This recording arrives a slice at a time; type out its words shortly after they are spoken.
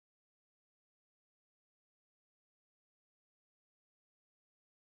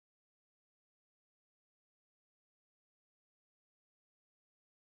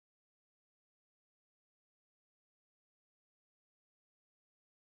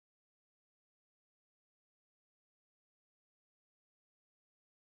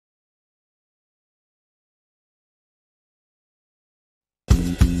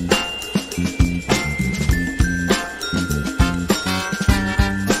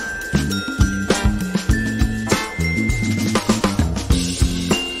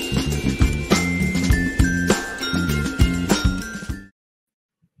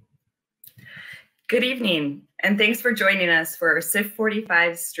Good evening, and thanks for joining us for our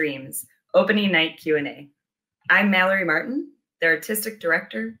CIFF45 Streams Opening Night Q&A. I'm Mallory Martin, the Artistic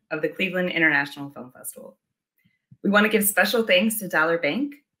Director of the Cleveland International Film Festival. We want to give special thanks to Dollar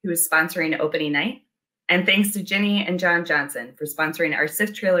Bank, who is sponsoring Opening Night, and thanks to Ginny and John Johnson for sponsoring our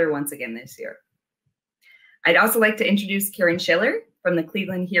CIFF trailer once again this year. I'd also like to introduce Karen Schiller from the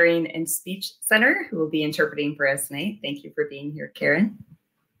Cleveland Hearing and Speech Center, who will be interpreting for us tonight. Thank you for being here, Karen.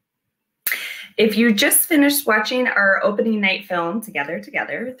 If you just finished watching our opening night film Together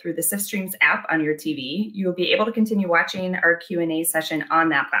through the CIFF Streams app on your TV, you will be able to continue watching our Q&A session on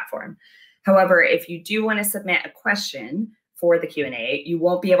that platform. However, if you do want to submit a question for the Q&A, you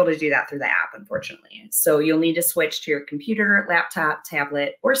won't be able to do that through the app, unfortunately. So you'll need to switch to your computer, laptop,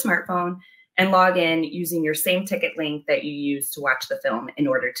 tablet, or smartphone and log in using your same ticket link that you used to watch the film in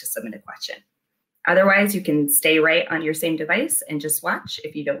order to submit a question. Otherwise, you can stay right on your same device and just watch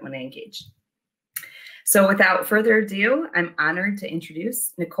if you don't want to engage. So without further ado, I'm honored to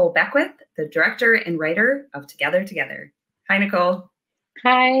introduce Nikole Beckwith, the director and writer of Together. Hi, Nikole.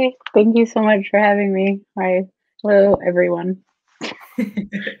 Hi, thank you so much for having me. Hi, hello, everyone. Thank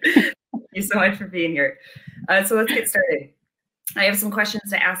you so much for being here. So let's get started. I have some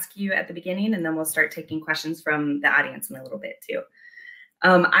questions to ask you at the beginning, and then we'll start taking questions from the audience in a little bit too.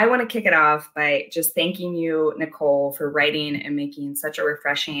 I want to kick it off by just thanking you, Nikole, for writing and making such a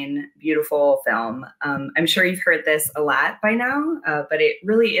refreshing, beautiful film. I'm sure you've heard this a lot by now, but it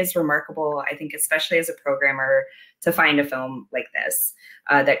really is remarkable, I think, especially as a programmer, to find a film like this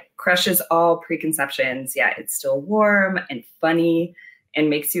that crushes all preconceptions, yet it's still warm and funny and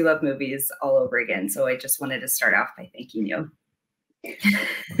makes you love movies all over again. So I just wanted to start off by thanking you.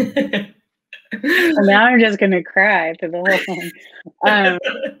 Well, now I'm just gonna cry to the whole thing.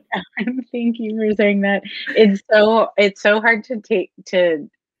 Thank you for saying that. It's so hard to take in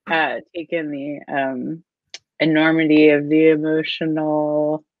the enormity of the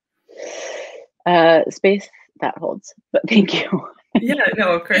emotional space that holds. But thank you. Yeah,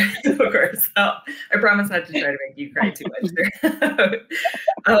 no, of course. I promise not to try to make you cry too much.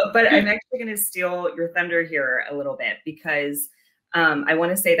 But I'm actually going to steal your thunder here a little bit because I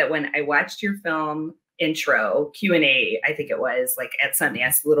want to say that when I watched your film intro Q&A, I think it was like at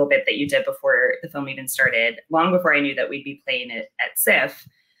Sundance, a little bit that you did before the film even started, long before I knew that we'd be playing it at CIFF,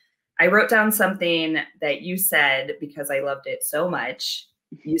 I wrote down something that you said because I loved it so much.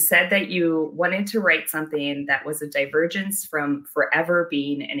 You said that you wanted to write something that was a divergence from forever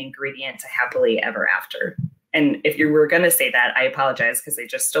being an ingredient to happily ever after. And if you were going to say that, I apologize because I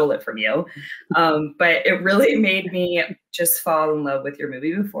just stole it from you. But it really made me just fall in love with your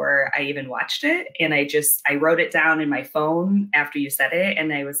movie before I even watched it. And I wrote it down in my phone after you said it.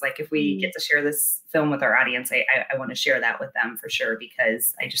 And I was like, if we get to share this film with our audience, I want to share that with them for sure,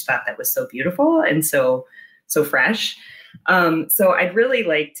 because I just thought that was so beautiful and so fresh. So I'd really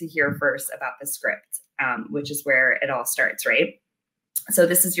like to hear first about the script, which is where it all starts, right? So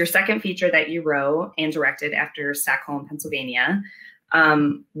this is your second feature that you wrote and directed after Stockholm, Pennsylvania.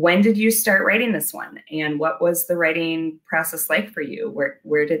 When did you start writing this one? And what was the writing process like for you?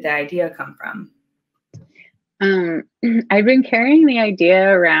 Where did the idea come from? I've been carrying the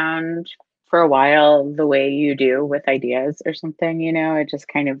idea around for a while, the way you do with ideas or something, you know, it just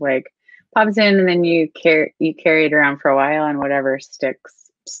kind of like pops in and then you carry it around for a while, and whatever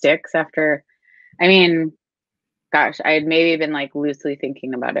sticks after. I mean, gosh, I had maybe been like loosely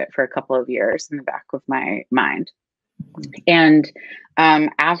thinking about it for a couple of years in the back of my mind. And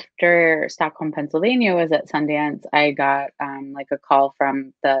after Stockholm, Pennsylvania was at Sundance, I got like a call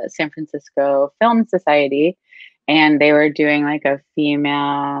from the San Francisco Film Society, and they were doing like a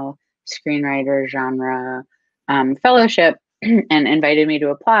female screenwriter genre fellowship and invited me to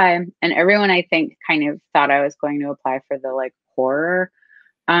apply. And everyone, I think, kind of thought I was going to apply for the like horror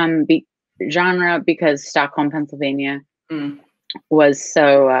genre, because Stockholm, Pennsylvania was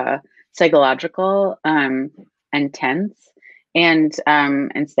so psychological and tense. And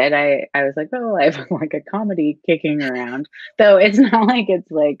instead I was like, oh, I have like a comedy kicking around. Though it's not like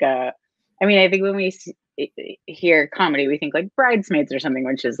it's like, I mean, I think when we hear comedy, we think like Bridesmaids or something,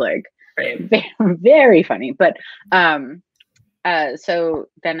 which is like very funny. But so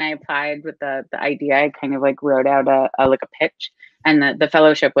then I applied with the idea. I kind of like wrote out a pitch. And the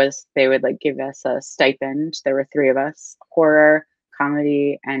fellowship was, they would like give us a stipend. There were three of us: horror,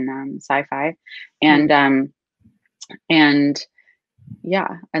 comedy, and sci-fi. And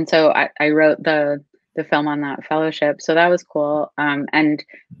yeah, and so I wrote the film on that fellowship. So that was cool, and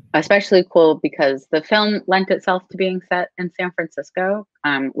especially cool because the film lent itself to being set in San Francisco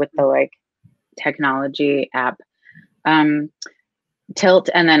with the like technology app. Tilt,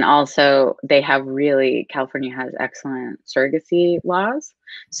 and then also California has excellent surrogacy laws.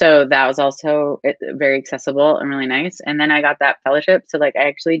 So that was also very accessible and really nice. And then I got that fellowship. So like I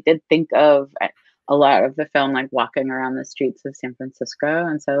actually did think of a lot of the film like walking around the streets of San Francisco.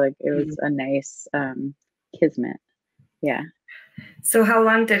 And so like it was a nice kismet. Yeah. So how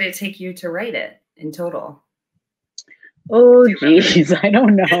long did it take you to write it in total? Oh, geez. I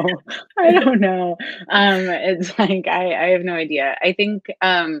don't know. I don't know. It's like, I have no idea. I think,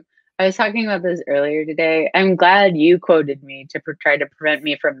 I was talking about this earlier today. I'm glad you quoted me to try to prevent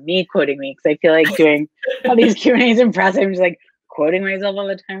me from quoting me. Cause I feel like doing all these Q&As in press, I'm just like quoting myself all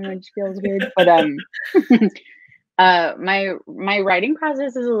the time, which feels weird. But, my writing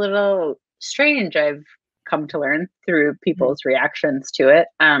process is a little strange. I've come to learn through people's reactions to it.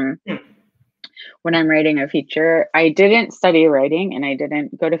 When I'm writing a feature, I didn't study writing and I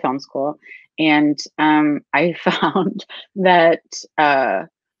didn't go to film school. And I found that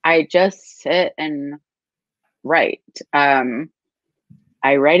I just sit and write.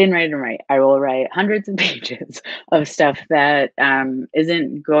 I write and write and write. I will write hundreds of pages of stuff that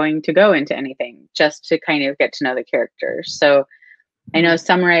isn't going to go into anything, just to kind of get to know the characters. So I know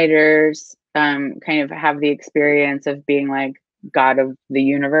some writers kind of have the experience of being like god of the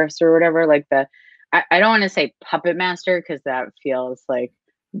universe or whatever, like I don't want to say puppet master, because that feels like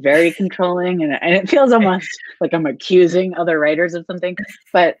very controlling and it feels almost like I'm accusing other writers of something,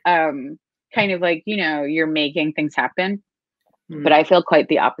 but kind of like, you know, you're making things happen. But I feel quite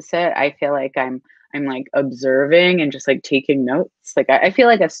the opposite. I feel like I'm like observing and just like taking notes. Like I feel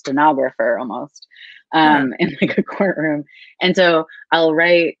like a stenographer almost in like a courtroom. And so I'll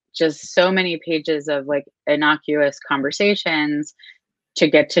write just so many pages of like innocuous conversations to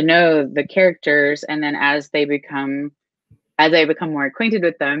get to know the characters. And then as I become more acquainted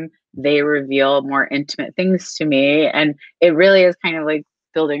with them, they reveal more intimate things to me. And it really is kind of like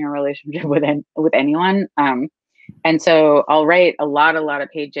building a relationship with anyone. And so I'll write a lot of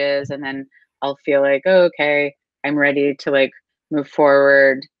pages, and then I'll feel like, oh, okay, I'm ready to like move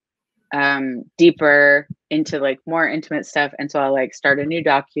forward deeper into like more intimate stuff. And so I'll like start a new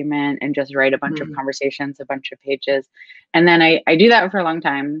document and just write a bunch of conversations, a bunch of pages. And then I do that for a long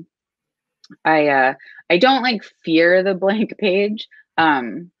time. I don't like fear the blank page,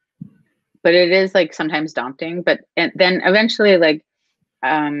 but it is like sometimes daunting. But then eventually like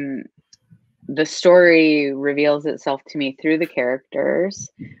the story reveals itself to me through the characters.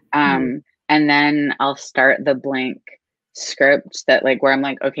 And then I'll start the blank script that like where I'm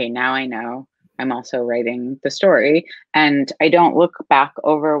like, okay, now I know I'm also writing the story, and I don't look back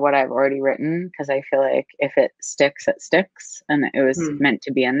over what I've already written, because I feel like if it sticks, it sticks, and it was meant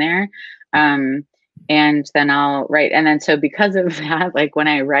to be in there. And then I'll write, and then so because of that, like when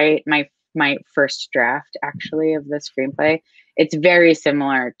I write my first draft actually of the screenplay, it's very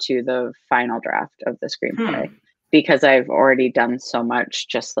similar to the final draft of the screenplay, because I've already done so much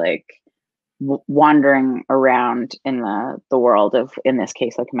just like wandering around in the world of, in this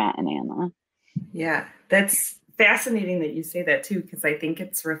case, like Matt and Anna. Yeah, that's fascinating that you say that too, because I think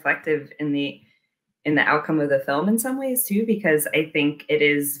it's reflective in the outcome of the film in some ways too, because I think it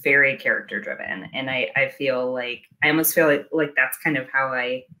is very character driven, and I almost feel like that's kind of how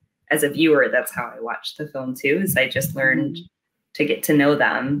I, as a viewer, that's how I watched the film too, is I just learned to get to know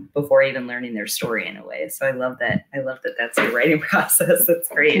them before even learning their story in a way. So I love that that's your writing process. That's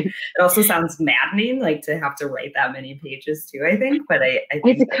great. It also sounds maddening, like to have to write that many pages too, I think, but I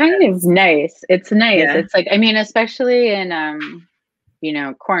think it's kind of nice. It's nice. Yeah. It's like, I mean, especially in, you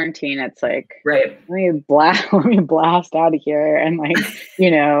know, quarantine, it's like, right. Let me blast out of here. And like,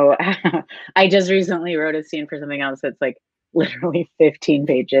 you know, I just recently wrote a scene for something else that's like literally 15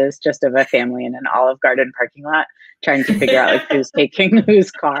 pages just of a family in an Olive Garden parking lot trying to figure out like who's taking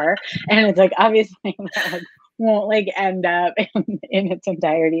whose car. And it's like, obviously that like won't like end up in its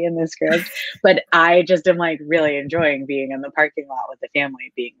entirety in the script, but I just am like really enjoying being in the parking lot with the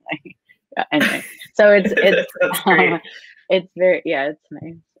family, being like, anyway. So it's very, yeah, it's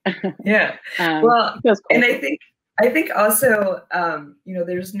nice. Yeah. Well, cool. And I think also, you know,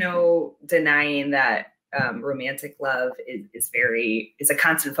 there's no denying that romantic love is a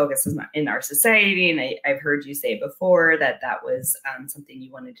constant focus in our society. And I've heard you say before that was something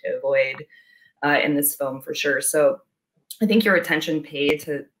you wanted to avoid in this film for sure. So I think your attention paid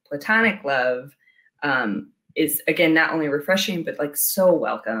to platonic love is, again, not only refreshing, but like so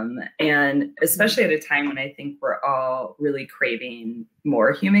welcome. And especially at a time when I think we're all really craving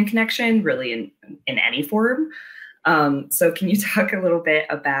more human connection, really in any form. So can you talk a little bit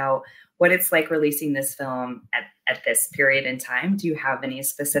about what it's like releasing this film at this period in time? Do you have any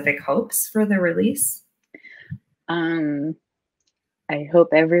specific hopes for the release? I I hope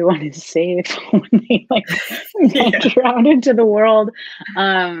everyone is safe when they like venture out into the world.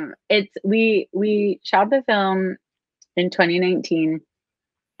 We shot the film in 2019,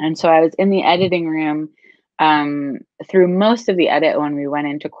 and so I was in the editing room through most of the edit when we went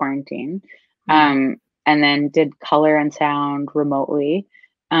into quarantine, and then did color and sound remotely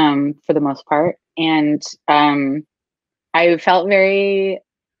for the most part. And I felt very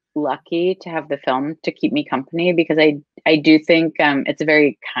lucky to have the film to keep me company, because I do think it's a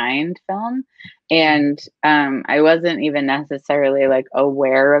very kind film, and I wasn't even necessarily like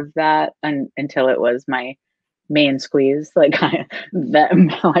aware of that until it was my main squeeze. Like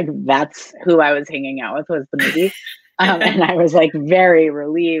that's who I was hanging out with, was the movie, and I was like very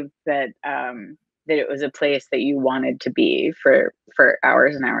relieved that that it was a place that you wanted to be for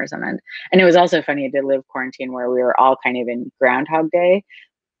hours and hours on end. And it was also funny to live quarantine where we were all kind of in Groundhog Day.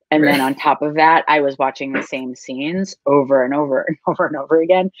 And then on top of that, I was watching the same scenes over and over and over and over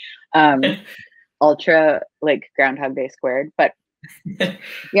again. Ultra like Groundhog Day squared. But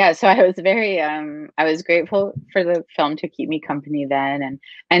yeah, so I was very I was grateful for the film to keep me company then.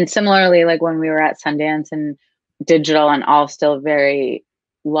 And similarly, like when we were at Sundance and digital and all still very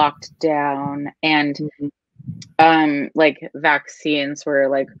locked down, and like vaccines were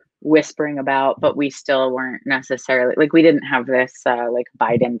like whispering about, but we still weren't necessarily like, we didn't have this like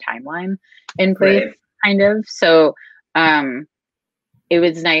Biden timeline in place, kind of. So it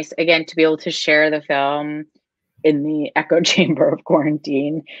was nice again to be able to share the film in the echo chamber of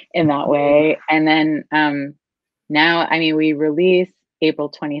quarantine in that way. And then now, I mean, we release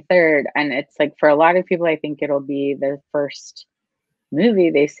April 23rd, and it's like for a lot of people, I think it'll be the first movie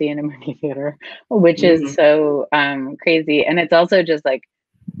they see in a movie theater, which is so crazy. And it's also just like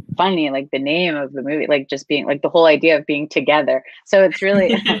funny, like the name of the movie, like just being like the whole idea of being together. So it's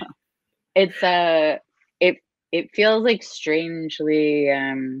really it feels like strangely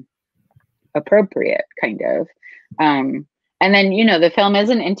appropriate, kind of. And then, you know, the film is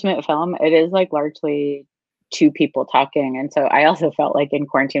an intimate film. It is like largely two people talking. And so I also felt like in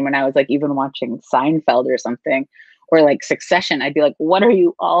quarantine, when I was like even watching Seinfeld or something, or like Succession, I'd be like, what are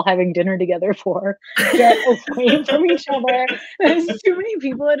you all having dinner together for? Get away from each other. There's too many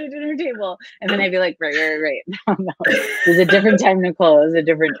people at a dinner table. And then I'd be like, right. No. It was a different time, Nikole. It was a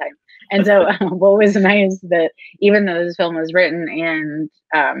different time. And so what was nice that even though this film was written and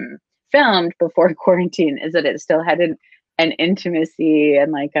filmed before quarantine is that it still had an intimacy,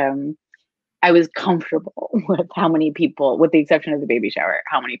 and like I was comfortable with how many people, with the exception of the baby shower,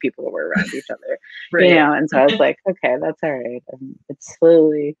 how many people were around each other, you know? And so I was like, okay, that's all right. It's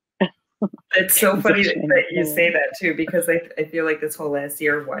slowly. It's so funny that you say that too, because I feel like this whole last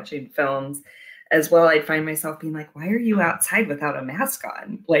year of watching films as well, I'd find myself being like, why are you outside without a mask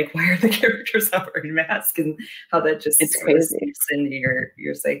on? Like, why are the characters not wearing masks? And how that just seeps into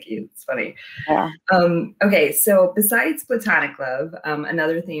your psyche. It's funny. Yeah. Okay, so besides platonic love,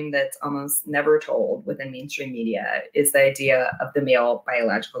 another theme that's almost never told within mainstream media is the idea of the male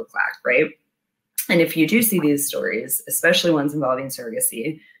biological clock, right? And if you do see these stories, especially ones involving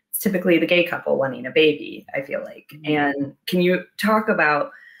surrogacy, it's typically the gay couple wanting a baby, I feel like. And can you talk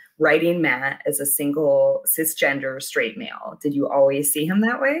about writing Matt as a single cisgender straight male? Did you always see him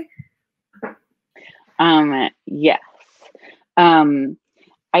that way? Yes.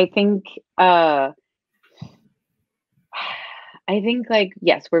 I think like,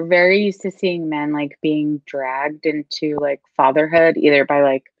 yes, we're very used to seeing men like being dragged into like fatherhood, either by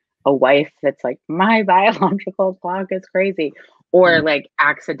like a wife that's like, my biological clock is crazy, or like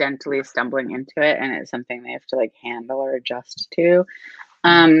accidentally stumbling into it and it's something they have to like handle or adjust to.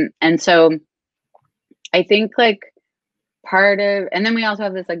 And so I think like and then we also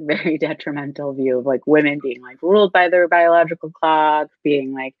have this like very detrimental view of like women being like ruled by their biological clock,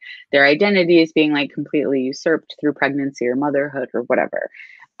 being like their identities being like completely usurped through pregnancy or motherhood or whatever.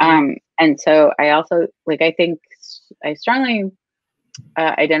 And so I also like, I think I strongly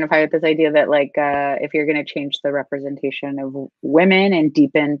identify with this idea that like, if you're going to change the representation of women and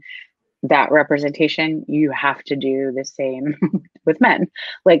deepen that representation, you have to do the same with men.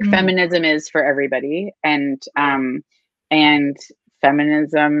 Like feminism is for everybody, and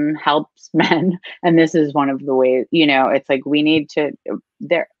feminism helps men, and this is one of the ways, you know, it's like we need to,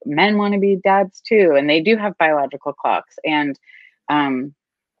 men want to be dads too, and they do have biological clocks, and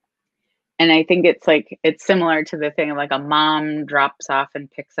I think it's like, it's similar to the thing of like a mom drops off and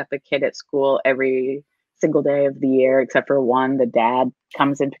picks up a kid at school every single day of the year, except for one, the dad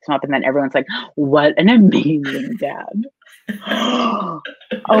comes and picks him up, and then everyone's like, what an amazing dad.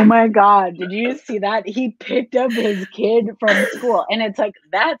 Oh my God. Did you see that? He picked up his kid from school. And it's like,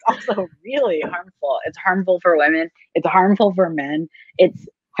 that's also really harmful. It's harmful for women. It's harmful for men. It's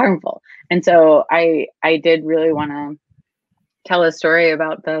harmful. And so I did really want to tell a story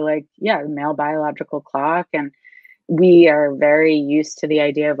about the male biological clock. And we are very used to the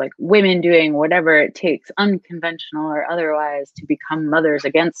idea of like women doing whatever it takes, unconventional or otherwise, to become mothers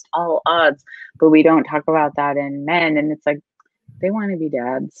against all odds. But we don't talk about that in men. And it's like, they want to be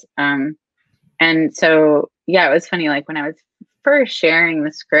dads. And so, yeah, it was funny. Like when I was first sharing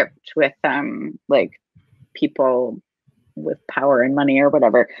the script with like people with power and money or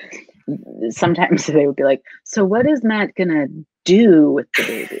whatever, sometimes they would be like, so what is Matt gonna do with the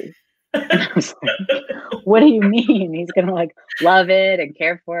baby? And I was like, what do you mean? He's gonna like love it and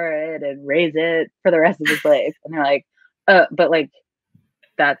care for it and raise it for the rest of his life. And they're like, but like,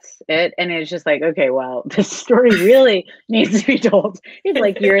 that's it. And it's just like, okay, well, this story really needs to be told. It's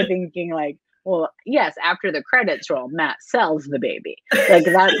like you're thinking like, well, yes, after the credits roll, Matt sells the baby. Like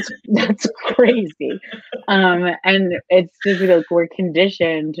that's crazy. And it's just like we're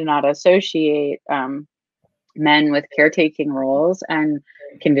conditioned to not associate men with caretaking roles and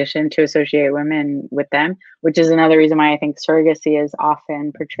conditioned to associate women with them, which is another reason why I think surrogacy is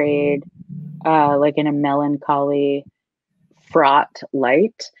often portrayed like in a melancholy, fraught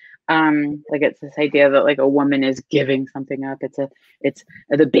light. Like it's this idea that like a woman is giving something up. It's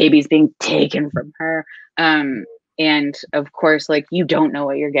the baby's being taken from her. And of course, like you don't know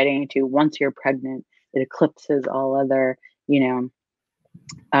what you're getting into once you're pregnant. It eclipses all other,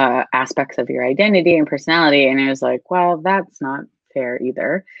 aspects of your identity and personality. And it was like, well, that's not fair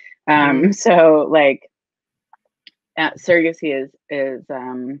either. So like surrogacy is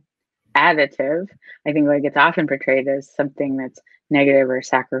additive. I think like it's often portrayed as something that's negative or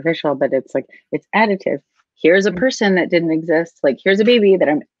sacrificial, but it's like it's additive. Here's a person that didn't exist. Like here's a baby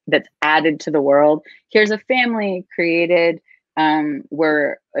that's added to the world. Here's a family created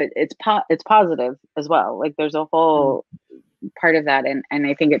where it's positive as well. Like there's a whole part of that, and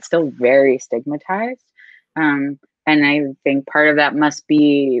I think it's still very stigmatized. And I think part of that must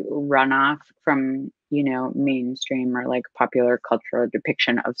be runoff from mainstream or like popular cultural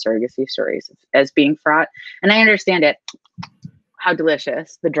depiction of surrogacy stories as being fraught. And I understand it. How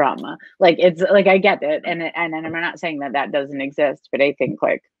delicious the drama. Like it's like I get it, and I'm not saying that doesn't exist, but I think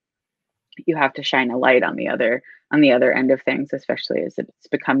like you have to shine a light on the other end of things, especially as it's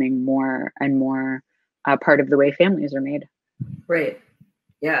becoming more and more part of the way families are made. Right.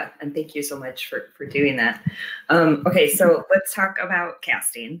 Yeah, and thank you so much for doing that. Okay, so let's talk about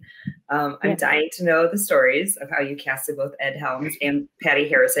casting. I'm dying to know the stories of how you casted both Ed Helms and Patty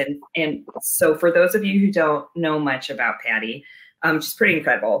Harrison. And so for those of you who don't know much about Patty, she's pretty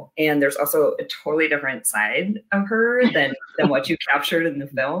incredible. And there's also a totally different side of her than what you captured in the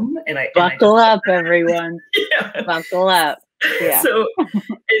film. And buckle up, everyone. Yeah. Buckle up. Yeah. So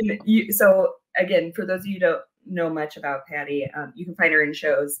again, for those of you who don't know much about Patty, you can find her in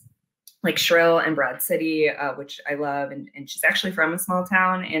shows like Shrill and Broad City, which I love, and she's actually from a small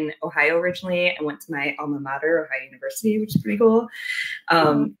town in Ohio originally and went to my alma mater, Ohio University, which is pretty cool.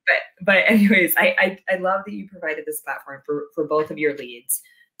 But anyways, I love that you provided this platform for both of your leads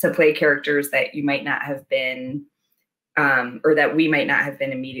to play characters that you might not have been or that we might not have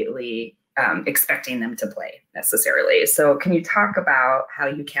been immediately expecting them to play necessarily. So can you talk about how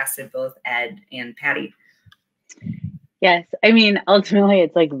you casted both Ed and Patty? Yes. I mean, ultimately,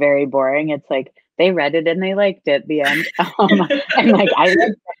 it's like very boring. It's like they read it and they liked it at the end. And like I read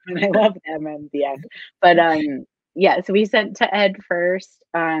them and I love them at the end. But yeah, so we sent to Ed first.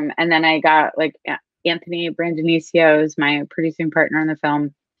 And then I got like Anthony Brandonicio is my producing partner on the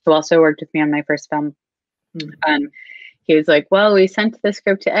film, who also worked with me on my first film. He was like, well, we sent the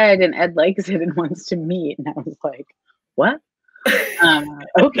script to Ed and Ed likes it and wants to meet. And I was like, what?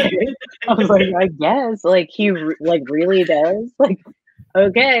 Okay. I was like, I guess like he really does, like,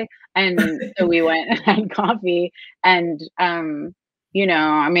 okay. And so we went and had coffee, and I'm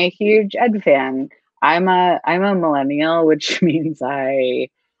a huge Ed fan. I'm a millennial, which means I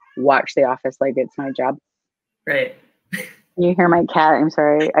watch The Office like it's my job. Right. You hear my cat? I'm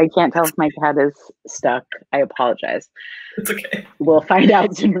sorry. I can't tell if my cat is stuck. I apologize. It's okay. We'll find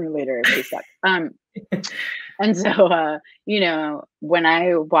out sooner or later if she's stuck. And so, when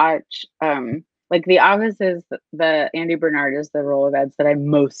I watch, like The Office is the Andy Bernard is the role of Ed that I'm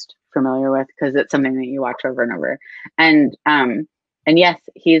most familiar with because it's something that you watch over and over. And yes,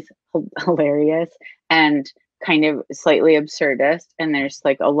 he's hilarious and kind of slightly absurdist. And there's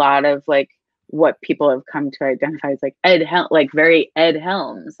like a lot of like what people have come to identify as like very Ed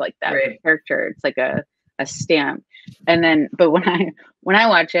Helms, like that character. It's like a a stamp. And then, but when I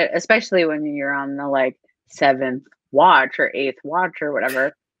watch it, especially when you're on the like 7th watch or 8th watch or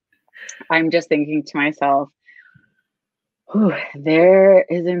whatever, I'm just thinking to myself, there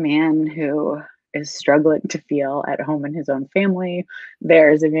is a man who is struggling to feel at home in his own family.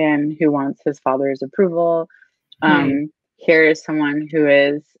 There's a man who wants his father's approval. Here is someone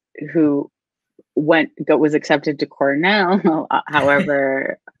who was accepted to Cornell.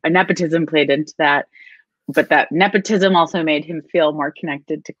 However, a nepotism played into that. But that nepotism also made him feel more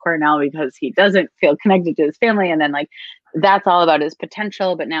connected to Cornell because he doesn't feel connected to his family. And then like, that's all about his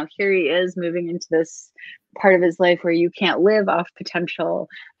potential. But now here he is moving into this part of his life where you can't live off potential,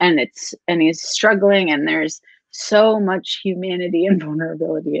 and he's struggling, and there's so much humanity and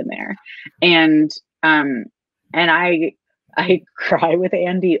vulnerability in there. And I cry with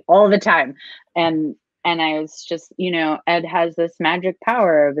Andy all the time. And I was just, Ed has this magic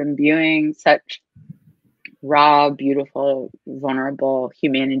power of imbuing such raw, beautiful, vulnerable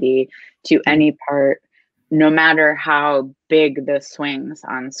humanity to any part, no matter how big the swings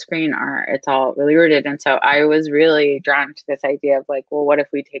on screen are. It's all really rooted. And so I was really drawn to this idea of like, well, what if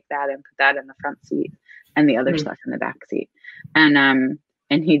we take that and put that in the front seat and the other stuff in the back seat? And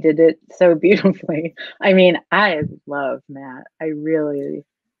he did it so beautifully. I mean, I love Matt.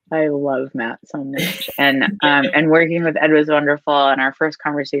 I love Matt so much. And working with Ed was wonderful. And our first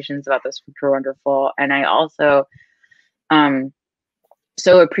conversations about this were wonderful. And I also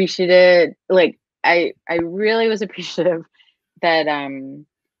so appreciated, like, I really was appreciative that,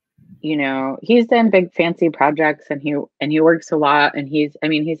 he's done big fancy projects, and he works a lot, and he's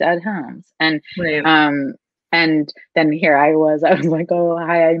Ed Helms. And, Right. And then here I was like, oh,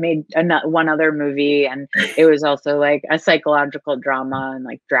 hi, I made one other movie. And it was also like a psychological drama and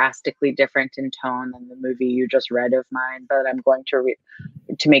like drastically different in tone than the movie you just read of mine. But I'm going to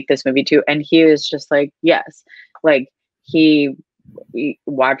make this movie too. And he was just like, yes, like he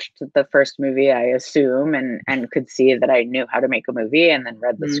watched the first movie, I assume, and could see that I knew how to make a movie, and then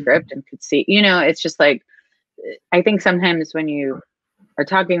read the script and could see, it's just like, I think sometimes when you are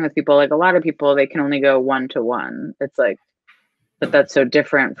talking with people, like a lot of people, they can only go 1-to-1. It's like, but that's so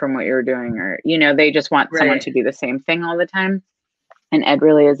different from what you're doing, or, they just want someone to do the same thing all the time. And Ed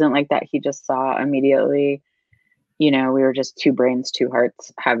really isn't like that. He just saw immediately, we were just two brains, two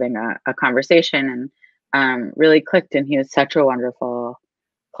hearts having a conversation, and really clicked. And he was such a wonderful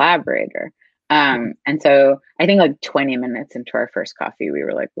collaborator. And so I think like 20 minutes into our first coffee, we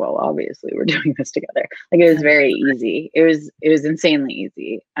were like, well, obviously we're doing this together. Like, it was very easy. It was insanely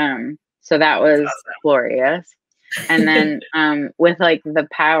easy. So that was glorious. And then, with like the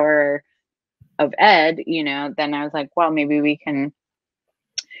power of Ed, then I was like, well, maybe we can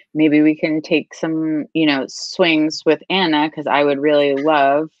take some, swings with Anna. 'Cause I would really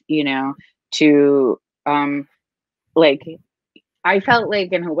love, to, like, I felt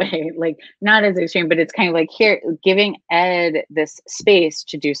like, in a way, like, not as extreme, but it's kind of like here, giving Ed this space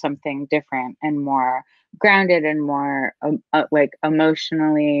to do something different and more grounded and more like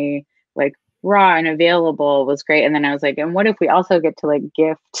emotionally like raw and available was great. And then I was like, and what if we also get to like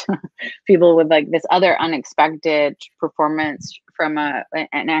gift people with like this other unexpected performance from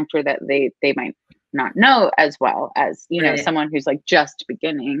an actor that they might not know as well as, someone who's like just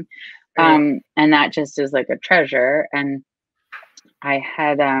beginning. And that just is like a treasure. And I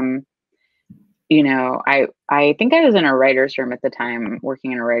had, I think I was in a writer's room at the time,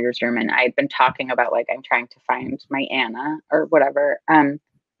 working in a writer's room, and I'd been talking about like, I'm trying to find my Anna or whatever. And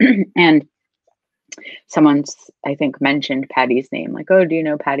someone's, I think, mentioned Patty's name, like, oh, do you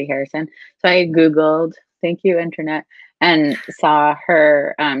know Patty Harrison? So I Googled, thank you, internet, and saw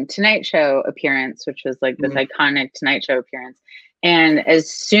her Tonight Show appearance, which was like this iconic Tonight Show appearance. And as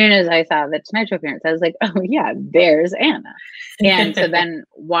soon as I saw the Tonight Show appearance, I was like, oh yeah, there's Anna. And so then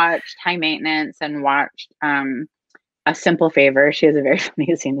watched High Maintenance and watched A Simple Favor. She has a very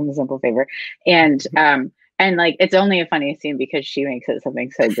funny scene in A Simple Favor. And like, it's only a funny scene because she makes it something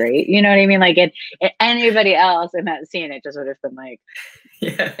so great. You know what I mean? Like, anybody else in that scene, it just would have been like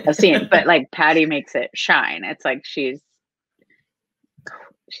a scene. But like, Patty makes it shine. It's like she's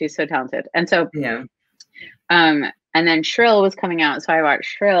so talented. And so and then Shrill was coming out, so I watched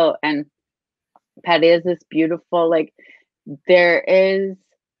Shrill, and Patty is this beautiful, like, there is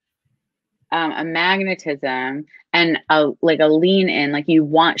a magnetism and a lean in, like,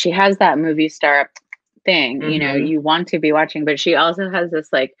 she has that movie star thing, you want to be watching, but she also has this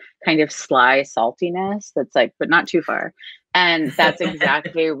like kind of sly saltiness that's like, but not too far. And that's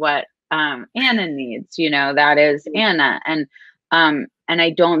exactly what Anna needs, that is Anna. And I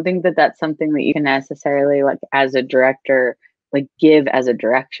don't think that that's something that you can necessarily, like, as a director, like, give as a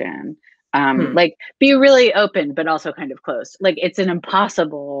direction. Like be really open, but also kind of closed. Like it's an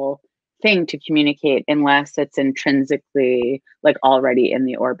impossible thing to communicate unless it's intrinsically like already in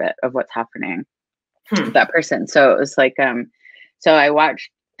the orbit of what's happening with that person. So it was like, so I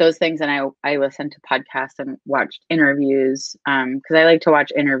watched those things and I listened to podcasts and watched interviews, because I like to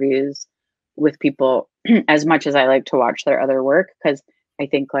watch interviews with people as much as I like to watch their other work, because I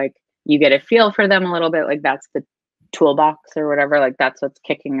think like you get a feel for them a little bit, like that's the toolbox or whatever, like that's what's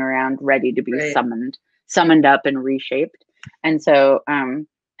kicking around ready to be summoned up and reshaped. And so and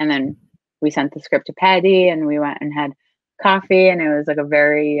then we sent the script to Patty and we went and had coffee, and it was like a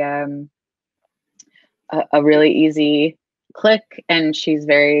very a really easy click, and she's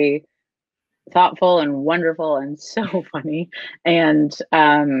very thoughtful and wonderful and so funny, and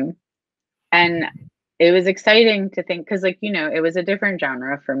it was exciting to think, because like, you know, it was a different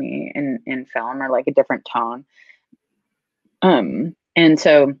genre for me in film, or like a different tone. And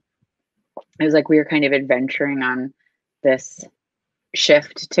so it was like we were kind of adventuring on this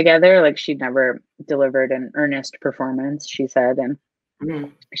shift together. Like she'd never delivered an earnest performance, she said, and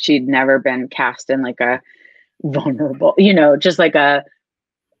she'd never been cast in like a vulnerable, you know, just like a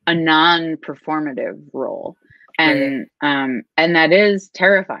non-performative role. And that is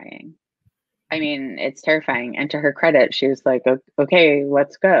terrifying. I mean, it's terrifying. And to her credit, she was like, okay,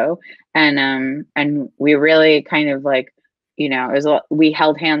 let's go. And we really kind of like, you know, it was, we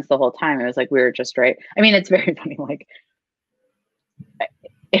held hands the whole time. It was like, we were just right. I mean, it's very funny. Like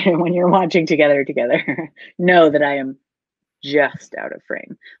when you're watching together, know that I am just out of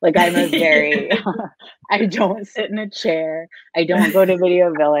frame. Like I'm a very, I don't sit in a chair. I don't go to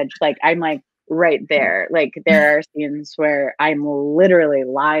Video Village. Like I'm like right there. Like there are scenes where I'm literally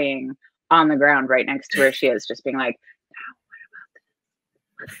lying on the ground right next to where she is, just being like, now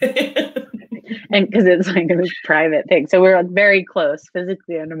what about this? And because it's like this private thing. So we're like very close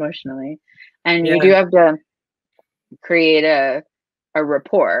physically and emotionally. And you do have to create a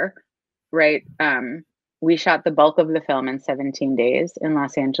rapport, right? We shot the bulk of the film in 17 days in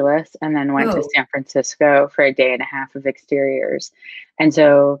Los Angeles, and then went to San Francisco for a day and a half of exteriors. And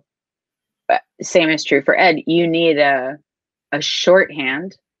so same is true for Ed. You need a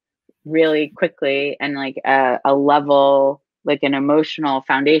shorthand really quickly, and like a level, like an emotional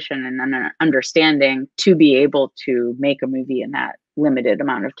foundation and an understanding to be able to make a movie in that limited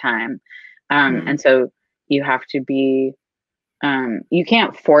amount of time. And so you have to be, you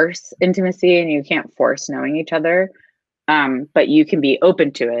can't force intimacy and you can't force knowing each other. But you can be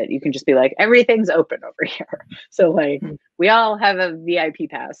open to it. You can just be like, everything's open over here. So like we all have a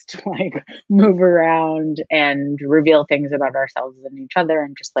VIP pass to like move around and reveal things about ourselves and each other,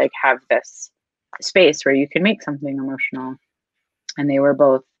 and just like have this space where you can make something emotional. And they were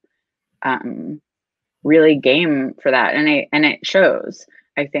both really game for that. And it shows.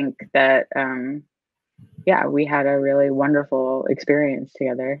 I think that yeah, we had a really wonderful experience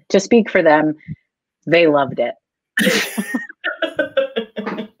together. To speak for them, they loved it.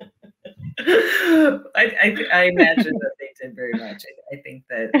 I imagine that they did very much. I think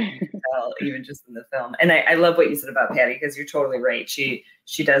that you can tell even just in the film. And I love what you said about Patty, because you're totally right. She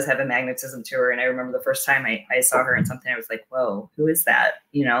does have a magnetism to her. And I remember the first time I saw her in something, I was like, whoa, who is that?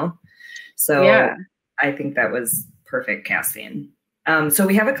 You know? So yeah. I think that was perfect casting. So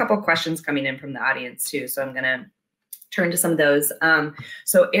we have a couple questions coming in from the audience too. So I'm going to turn to some of those.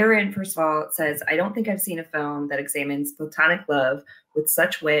 So Aaron, first of all, says, I don't think I've seen a film that examines platonic love with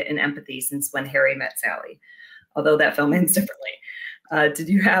such wit and empathy since When Harry Met Sally, although that film ends differently. Did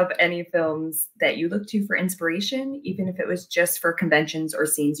you have any films that you looked to for inspiration, even if it was just for conventions or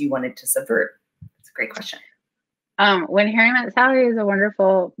scenes you wanted to subvert? It's a great question. When Harry Met Sally is a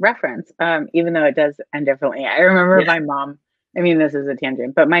wonderful reference, even though it does end differently. I remember my mom, I mean, this is a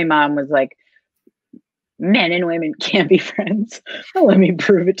tangent, but my mom was like, men and women can't be friends. Well, let me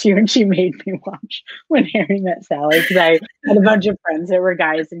prove it to you. And she made me watch When Harry Met Sally, because I had a bunch of friends that were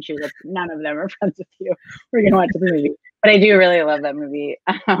guys, and she was like, none of them are friends with you. We're going to watch the movie. But I do really love that movie.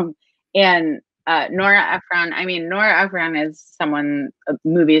 And Nora Ephron, I mean, Nora Ephron is someone,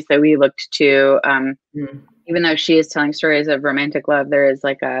 movies that we looked to, even though she is telling stories of romantic love, there is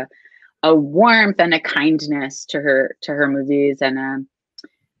like a warmth and a kindness to her movies. And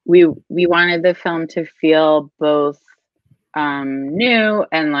we wanted the film to feel both new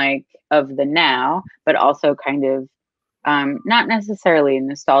and like of the now, but also kind of not necessarily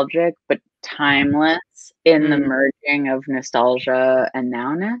nostalgic, but timeless in the merging of nostalgia and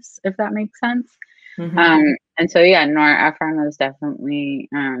nowness, if that makes sense. And so yeah, Nora Ephron was definitely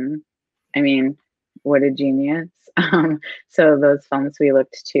I mean, what a genius. So those films we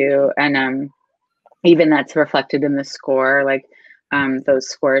looked to, and even that's reflected in the score. Like those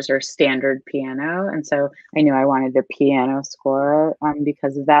scores are standard piano. And so I knew I wanted a piano score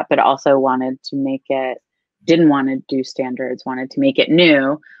because of that, but also wanted to make it, didn't want to do standards, wanted to make it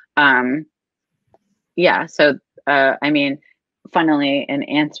new. Yeah. So, I mean, funnily in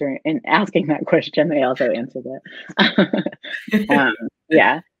asking that question, they also answered it.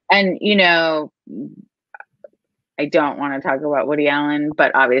 Yeah. And, you know, I don't want to talk about Woody Allen,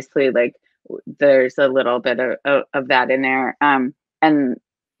 but obviously like there's a little bit of that in there. And,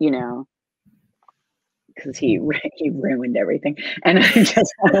 you know, because he ruined everything. And I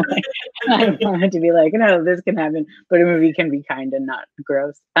just I wanted to be like, no, this can happen, but a movie can be kind and not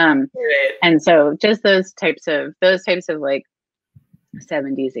gross. Right. And so just those types of like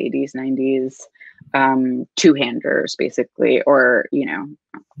 70s, 80s, 90s, two-handers basically, or, you know,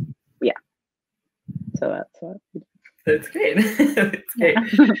 yeah. So that's what. That's great. That's great.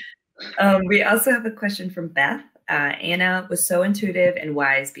 We also have a question from Beth. Anna was so intuitive and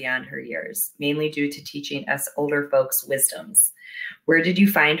wise beyond her years, mainly due to teaching us older folks wisdoms. Where did you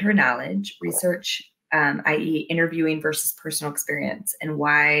find her knowledge, research, i.e. interviewing versus personal experience, and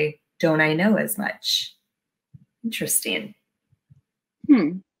why don't I know as much? Interesting.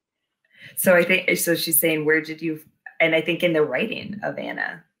 So I think, so she's saying, where did you, and I think in the writing of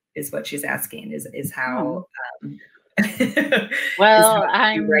Anna is what she's asking, is how, well,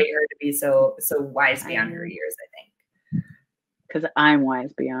 you write her to be so wise beyond her years, I think. Because I'm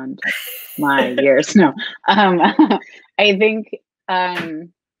wise beyond my years. No, I think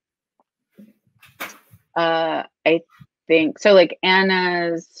so. Like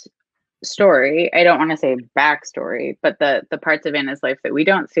Anna's story, I don't want to say backstory, but the parts of Anna's life that we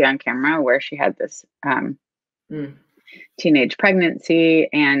don't see on camera, where she had this teenage pregnancy,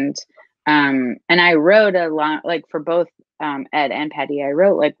 and I wrote a long, like for both Ed and Patty, I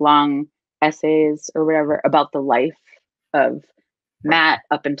wrote like long essays or whatever about the life of Matt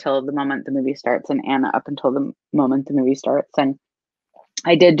up until the moment the movie starts, and Anna up until the moment the movie starts. And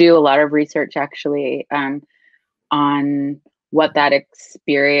I did do a lot of research actually on what that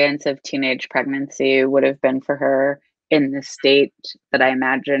experience of teenage pregnancy would have been for her in the state that I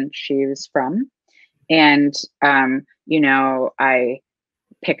imagined she was from. And, you know, I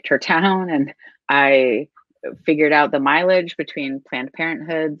picked her town, and I figured out the mileage between Planned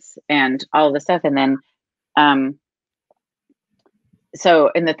Parenthoods and all of the stuff. And then, so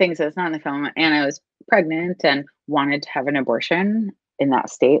in the things that's not in the film, Anna was pregnant and wanted to have an abortion in that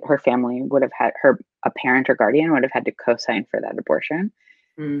state. Her family would have had a parent or guardian would have had to co-sign for that abortion.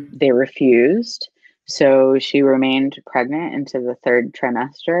 They refused. So she remained pregnant into the third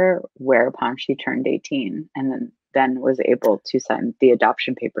trimester, whereupon she turned 18 and then was able to sign the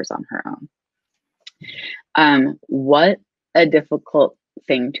adoption papers on her own. What a difficult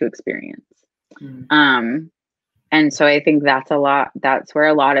thing to experience. And so I think that's where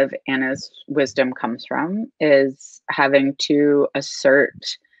a lot of Anna's wisdom comes from, is having to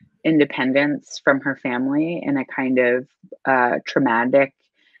assert independence from her family in a kind of traumatic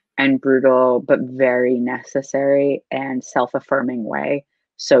and brutal, but very necessary and self-affirming way,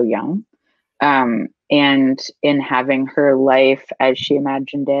 so young. And in having her life as she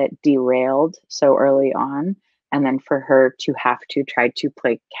imagined it derailed so early on, and then for her to have to try to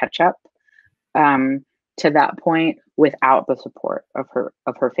play catch up to that point without the support of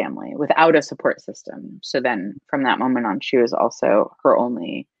her family, without a support system. So then from that moment on, she was also her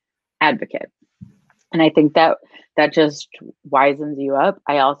only advocate. And I think that just wisens you up.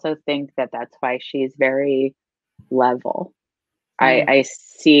 I also think that that's why she's very level. I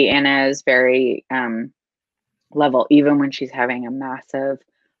see Anna as very level, even when she's having a massive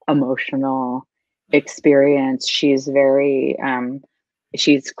emotional experience. She's very,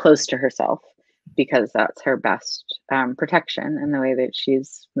 she's close to herself, because that's her best protection in the way that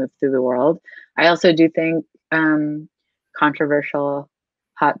she's moved through the world. I also do think, controversial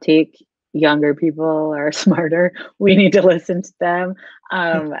hot take, younger people are smarter. We need to listen to them.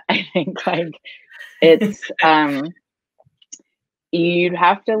 I think like it's, you'd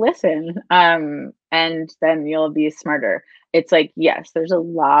have to listen, and then you'll be smarter. It's like, yes, there's a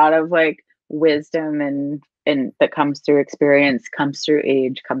lot of like wisdom and that comes through experience, comes through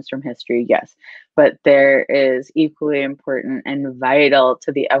age, comes from history, yes, but there is equally important and vital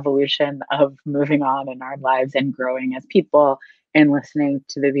to the evolution of moving on in our lives and growing as people, and listening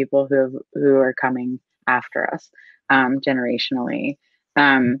to the people who are coming after us, generationally,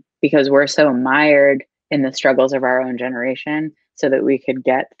 because we're so mired in the struggles of our own generation, so that we could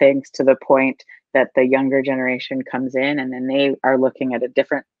get things to the point that the younger generation comes in, and then they are looking at a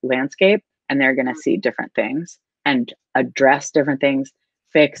different landscape, and they're going to see different things and address different things,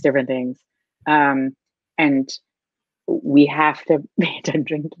 fix different things. And we have to pay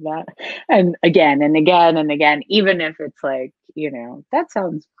attention to that. And again and again and again, even if it's like, that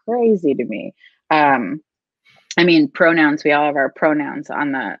sounds crazy to me. I mean, pronouns, we all have our pronouns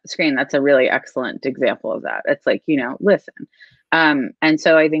on the screen. That's a really excellent example of that. It's like, listen. And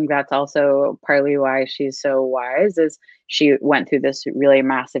so I think that's also partly why she's so wise, is she went through this really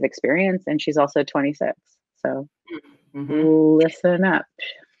massive experience, and she's also 26. So listen up.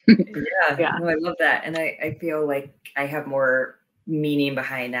 Yeah. No, I love that. And I feel like I have more meaning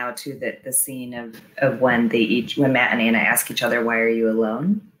behind now too, that the scene of when Matt and Anna ask each other, why are you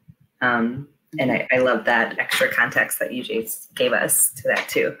alone? And I love that extra context that you just gave us to that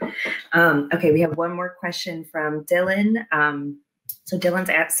too. Okay, we have one more question from Dylan. So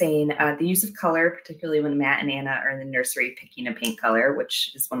Dylan's saying the use of color, particularly when Matt and Anna are in the nursery picking a paint color,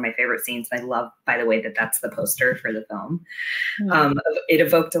 which is one of my favorite scenes. I love, by the way, that that's the poster for the film. It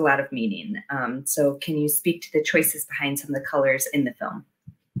evoked a lot of meaning. So can you speak to the choices behind some of the colors in the film?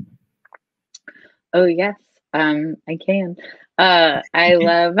 Oh, yes, I can. I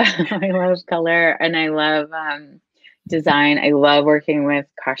love color, and I love design. I love working with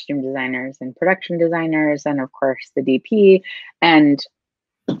costume designers and production designers, and of course the DP. And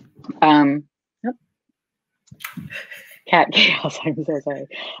cat chaos. I'm so sorry.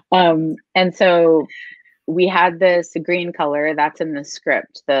 And so we had this green color that's in the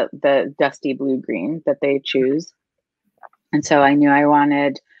script, the dusty blue green that they choose. And so I knew I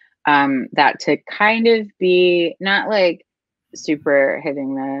wanted that to kind of be not like super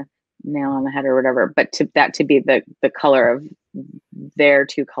hitting the nail on the head or whatever, but to be the color of their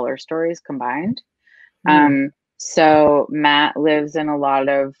two color stories combined. So Matt lives in a lot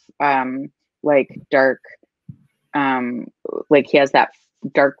of like dark, like he has that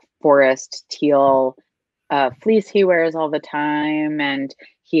dark forest teal fleece he wears all the time, and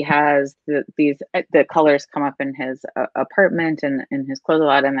he has the colors come up in his apartment and in his clothes a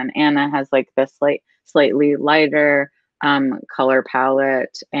lot. And then Anna has like this slightly lighter color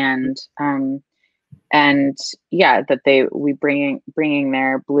palette, and yeah, that we bringing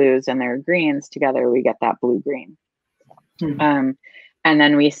their blues and their greens together, we get that blue green. And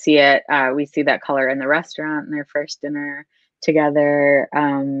then we see that color in the restaurant in their first dinner together,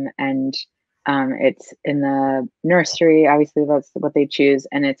 and it's in the nursery, obviously that's what they choose,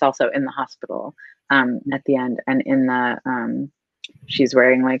 and it's also in the hospital at the end, and in the she's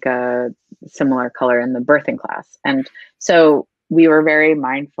wearing like a similar color in the birthing class. And so we were very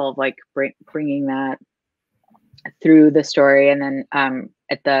mindful of like bringing that through the story. And then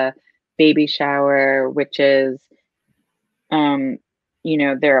at the baby shower, which is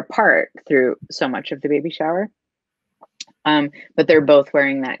they're apart through so much of the baby shower, but they're both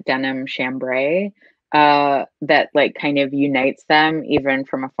wearing that denim chambray that like kind of unites them even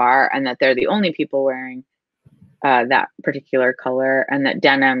from afar, and that they're the only people wearing that particular color, and that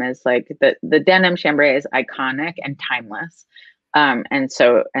denim is like the denim chambray is iconic and timeless, and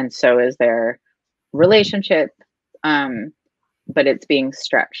so is their relationship, but it's being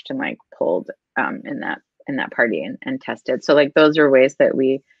stretched and like pulled in that party and tested. So like those are ways that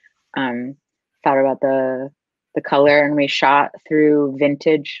we thought about the color, and we shot through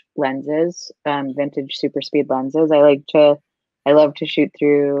vintage lenses, vintage super speed lenses. I love to shoot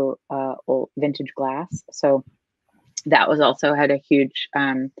through old vintage glass. So that was also had a huge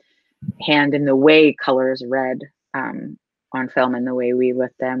hand in the way colors read on film and the way we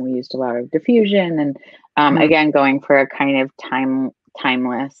lit them. We used a lot of diffusion, and again, going for a kind of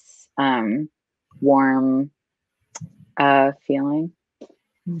timeless, warm feeling.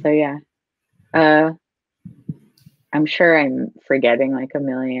 So yeah, I'm sure I'm forgetting like a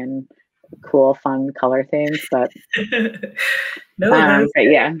million cool, fun color things, but no, but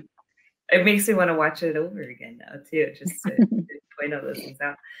yeah. It makes me want to watch it over again now too, just to point all those things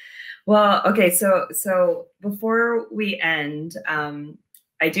out. Well, okay, so before we end,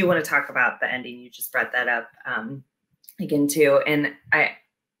 I do want to talk about the ending. You just brought that up again too, and I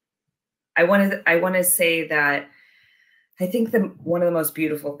want to say that I think one of the most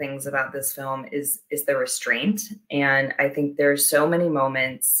beautiful things about this film is the restraint, and I think there's so many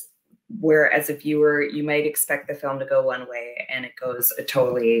moments where as a viewer, you might expect the film to go one way and it goes a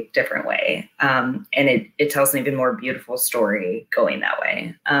totally different way. And it tells an even more beautiful story going that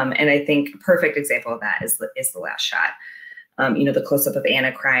way. And I think a perfect example of that is the last shot. The close-up of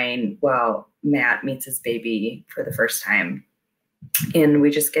Anna crying while Matt meets his baby for the first time. And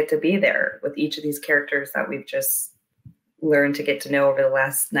we just get to be there with each of these characters that we've just learned to get to know over the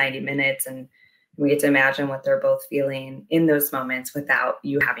last 90 minutes. And we get to imagine what they're both feeling in those moments without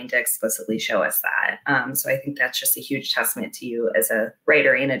you having to explicitly show us that. So I think that's just a huge testament to you as a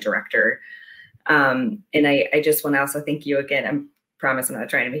writer and a director And I just want to also thank you again. I promise I'm not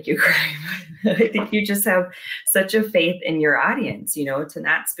trying to make you cry. But I think you just have such a faith in your audience, you know, to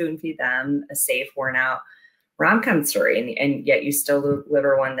not spoon feed them a safe, worn out rom-com story, and yet you still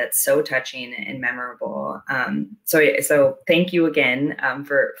deliver one that's so touching and memorable. So thank you again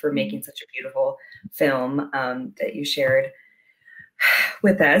for making such a beautiful film that you shared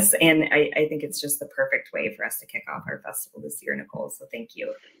with us. And I think it's just the perfect way for us to kick off our festival this year, Nikole. So thank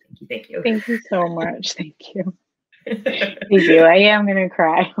you. Thank you. Thank you. Thank you so much. Thank you. Thank you. I am going to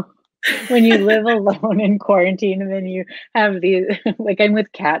cry. When you live alone in quarantine and then you have these, like I'm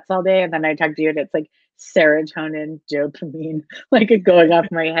with cats all day and then I talk to you and it's like serotonin, dopamine, like going off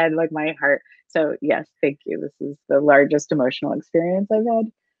my head, like my heart. So yes, thank you. This is the largest emotional experience I've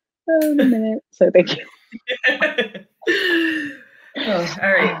had in a minute. So thank you. Oh,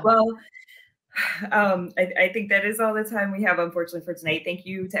 all right. Well, I think that is all the time we have, unfortunately, for tonight. Thank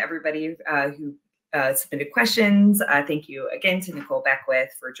you to everybody who submitted questions. Thank you again to Nikole Beckwith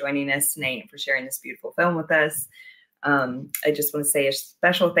for joining us tonight and for sharing this beautiful film with us. I just want to say a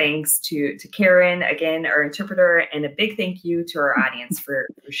special thanks to Karen, again, our interpreter, and a big thank you to our audience for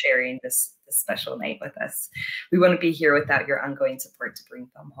sharing this special night with us. We wouldn't be here without your ongoing support to bring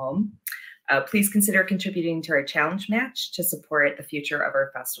film home. Please consider contributing to our challenge match to support the future of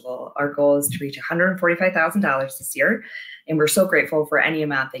our festival. Our goal is to reach $145,000 this year, and we're so grateful for any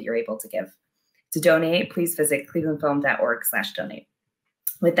amount that you're able to give. To donate, please visit clevelandfilm.org/donate.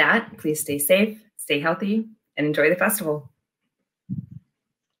 With that, please stay safe, stay healthy, and enjoy the festival.